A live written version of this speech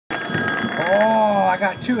Oh, I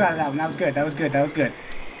got 2 out of that one. That was good. That was good. That was good.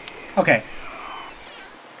 Okay.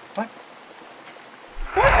 What?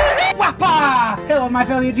 Wappa! Hello, my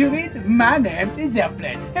fellow YouTubians. My name is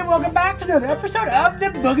Elfblade, and welcome back to another episode of the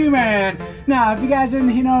BoogeyMan. Now, if you guys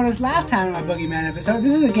didn't notice last time in my BoogeyMan episode,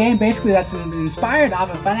 this is a game basically that's inspired off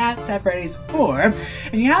of Five Nights at Freddy's 4, and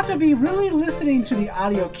you have to be really listening to the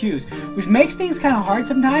audio cues, which makes things kind of hard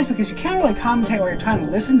sometimes because you can't really commentate while you're trying to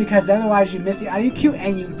listen because otherwise you miss the audio cue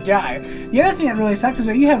and you die. The other thing that really sucks is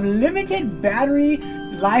that you have limited battery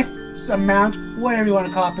life amount, whatever you want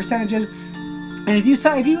to call it, percentages. And if you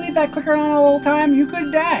leave that clicker on all the time, you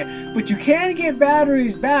could die. But you can get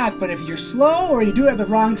batteries back, but if you're slow or you do it at the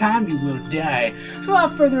wrong time, you will die. So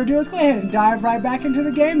without further ado, let's go ahead and dive right back into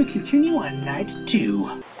the game and continue on night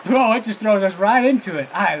 2. Oh, it just throws us right into it.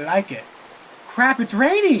 I like it. Crap, it's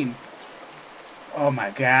raining! Oh my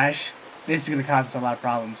gosh. This is going to cause us a lot of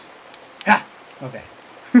problems. Ha! Okay.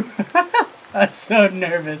 I'm so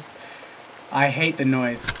nervous. I hate the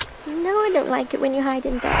noise. No, I don't like it when you hide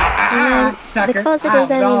in bed. Sucker. The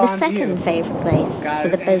closet is only the second favourite place Got for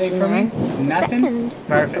the BoogeyMan. Nothing? Second.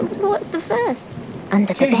 Perfect. What's the first? Under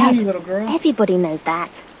the Can't hear bed. you, little girl. Everybody knows that.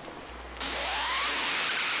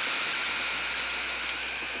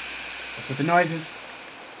 What's with the noises?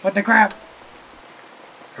 What the crap?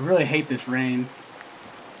 I really hate this rain.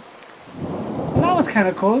 Well, that was kind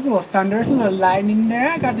of cool. There's a little thunder, there's a little lightning there.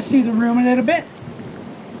 I got to see the room a little bit.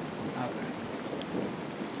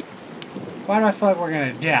 Why do I feel like we're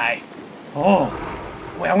gonna die? Oh,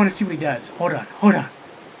 wait, I want to see what he does. Hold on, hold on.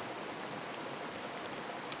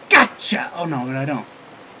 Gotcha! Oh no, but I don't.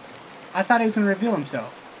 I thought he was gonna reveal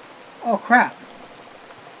himself. Oh crap.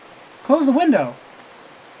 Close the window.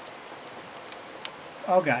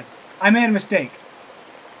 Oh god. I made a mistake.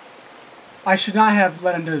 I should not have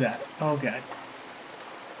let him do that. Oh god.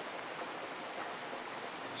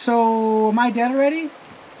 So, am I dead already?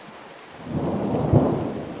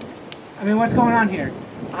 I mean, what's going on here?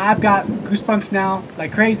 I've got goosebumps now,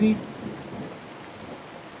 like crazy.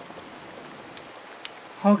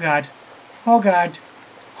 Oh god. Oh god.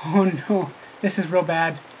 Oh no. This is real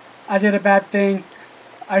bad. I did a bad thing.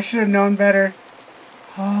 I should have known better.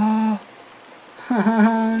 Oh.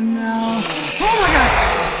 No. Oh my god!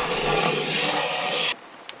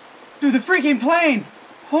 Dude, the freaking plane!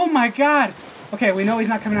 Oh my god! Okay, we know he's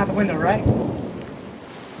not coming out the window, right?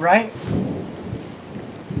 Right?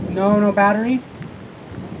 No battery?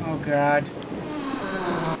 Oh god.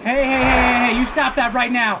 Hey, you stop that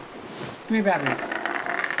right now! Give me a battery.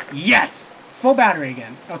 Yes! Full battery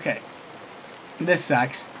again. Okay. This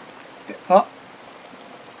sucks. Oh.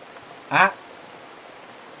 Ah.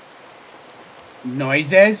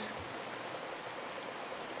 Noises?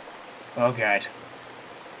 Oh god.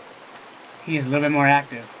 He's a little bit more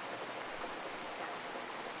active.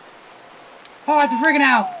 Oh, it's a freaking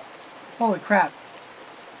owl! Holy crap.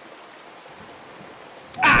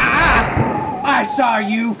 I saw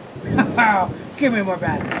you! Give me more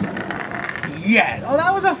batteries. Yeah. Oh,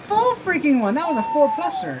 that was a full freaking one. That was a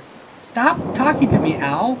 4-pluser. Stop talking to me,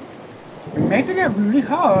 Owl. You're making it really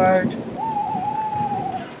hard.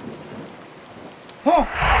 Oh!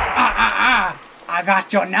 I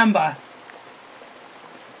got your number.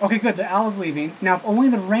 Okay, good. The owl's leaving. Now, if only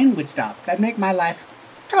the rain would stop. That'd make my life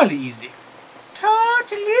totally easy.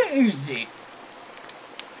 Totally easy.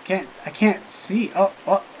 I can't see.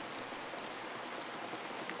 Oh.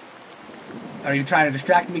 Are you trying to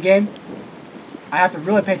distract me, game? I have to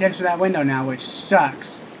really pay attention to that window now, which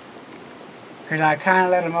sucks. Because I kind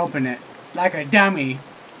of let him open it. Like a dummy.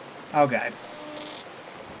 Oh, God.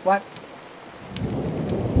 What?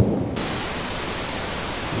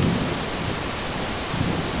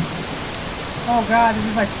 Oh, God, this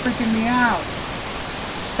is like freaking me out.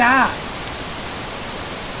 Stop.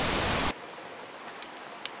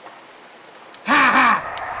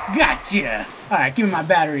 Ha! Gotcha! Alright, give me my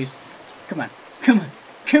batteries. Come on.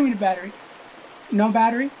 Give me the battery. No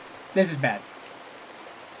battery? This is bad.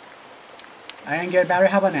 I didn't get a battery.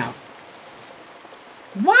 How about now?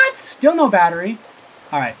 What? Still no battery?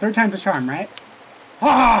 Alright, 3rd time's a charm, right? Oh!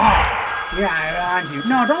 Yeah, I want you.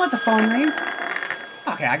 No, don't let the phone ring.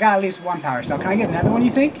 Okay, I got at least 1 power cell. Can I get another one,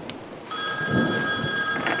 you think?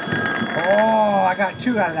 Oh, I got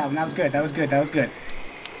 2 out of that one. That was good. That was good. That was good.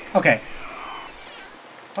 Okay.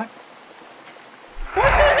 What? What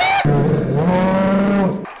the heck?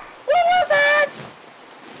 What was that?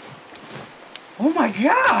 Oh my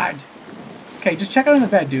god! Okay, just check out in the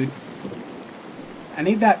bed, dude. I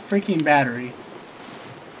need that freaking battery.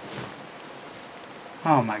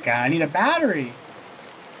 Oh my god, I need a battery!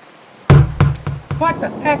 What the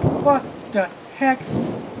heck? What the heck?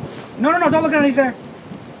 No, don't look underneath there!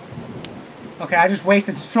 Okay, I just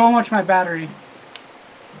wasted so much of my battery.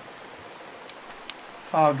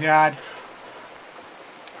 Oh, God.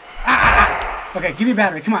 Ah! Okay, give me a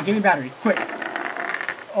battery. Come on, give me a battery. Quick.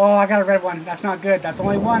 Oh, I got a red one. That's not good. That's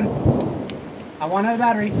only one. I want another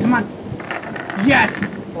battery. Come on. Yes!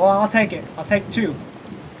 Well, I'll take it. I'll take 2.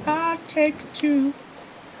 I'll take 2.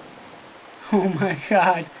 Oh, my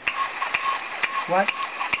God. What?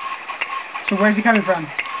 So where's he coming from?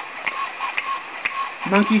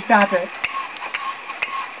 Monkey, stop it.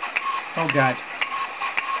 Oh, God.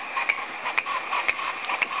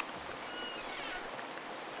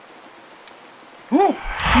 Oh,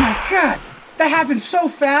 my God. That happened so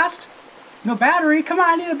fast. No battery. Come on,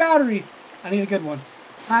 I need a battery. I need a good one.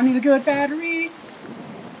 I need a good battery.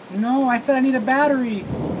 No, I said I need a battery.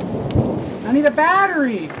 I need a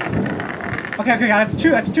battery. Okay, okay, that's 2.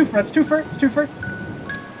 That's 2 for. That's 2 for. It's 2 for.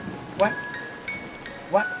 What?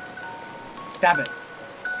 What? Stop it.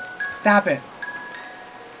 Stop it.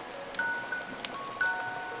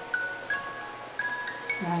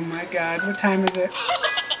 Oh my God, what time is it?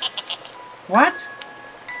 What?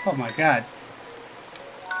 Oh my God.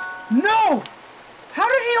 No! How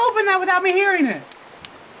did he open that without me hearing it?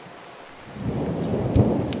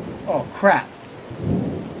 Oh crap.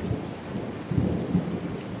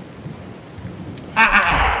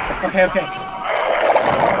 Ah! Okay, okay.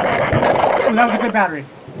 Oh, that was a good battery.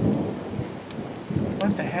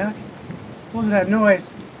 What the heck? What was that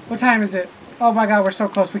noise? What time is it? Oh my God, we're so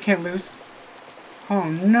close. We can't lose. Oh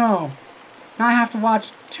no. Now I have to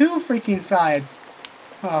watch 2 freaking sides.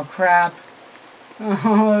 Oh crap.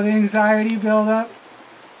 Oh, the anxiety buildup.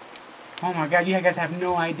 Oh my God, you guys have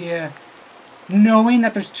no idea. Knowing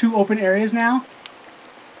that there's 2 open areas now?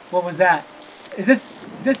 What was that? Is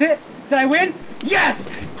this it? Did I win? Yes!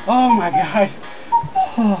 Oh my God.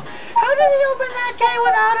 Oh. How did he open that gate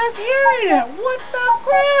without us hearing it? What the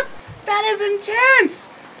crap? That is intense!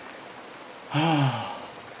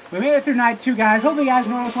 We made it through night 2, guys. Hopefully you guys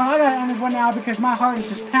know this one. I gotta end this one now because my heart is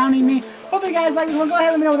just pounding me. Hopefully you guys like this one. Go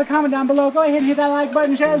ahead and let me know with a comment down below. Go ahead and hit that like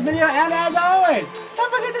button, share this video, and as always,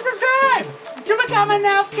 don't forget to subscribe to become an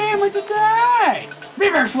elf gamer today.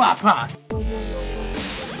 Reverse swap pod.